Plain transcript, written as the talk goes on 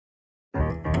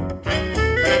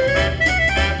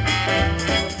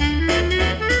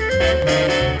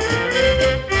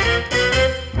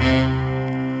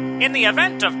In the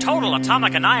event of total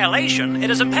atomic annihilation, it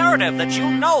is imperative that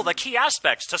you know the key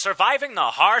aspects to surviving the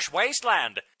harsh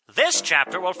wasteland. This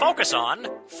chapter will focus on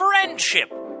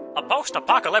friendship. A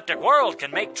post-apocalyptic world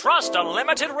can make trust a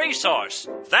limited resource.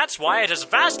 That's why it is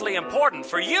vastly important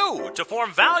for you to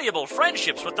form valuable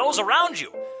friendships with those around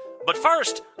you. But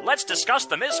first, let's discuss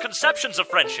the misconceptions of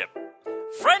friendship.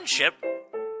 Friendship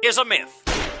is a myth.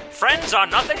 Friends are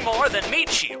nothing more than meat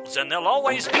shields, and they'll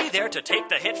always be there to take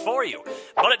the hit for you.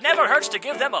 But it never hurts to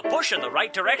give them a push in the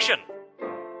right direction.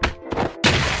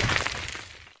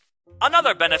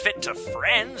 Another benefit to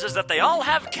friends is that they all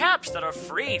have caps that are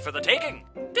free for the taking.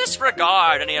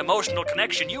 Disregard any emotional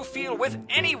connection you feel with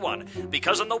anyone,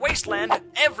 because in the wasteland,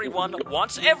 everyone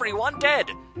wants everyone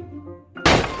dead.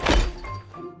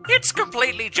 It's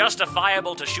completely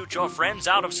justifiable to shoot your friends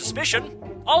out of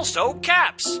suspicion. Also,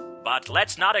 caps. But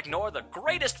let's not ignore the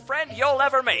greatest friend you'll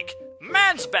ever make.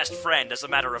 Man's best friend, as a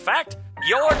matter of fact.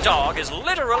 Your dog is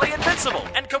literally invincible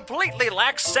and completely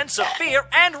lacks sense of fear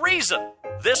and reason.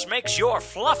 This makes your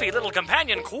fluffy little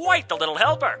companion quite the little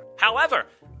helper. However,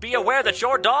 be aware that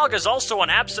your dog is also an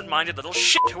absent-minded little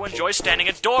shit who enjoys standing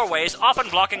in doorways, often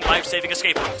blocking life-saving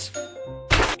escape routes.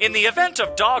 In the event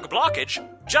of dog blockage,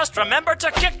 just remember to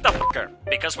kick the fucker,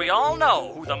 because we all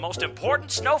know who the most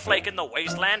important snowflake in the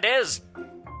wasteland is.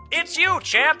 It's you,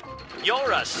 champ!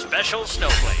 You're a special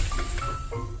snowflake.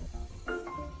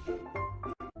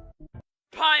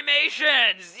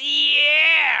 Pimations!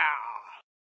 Yeah!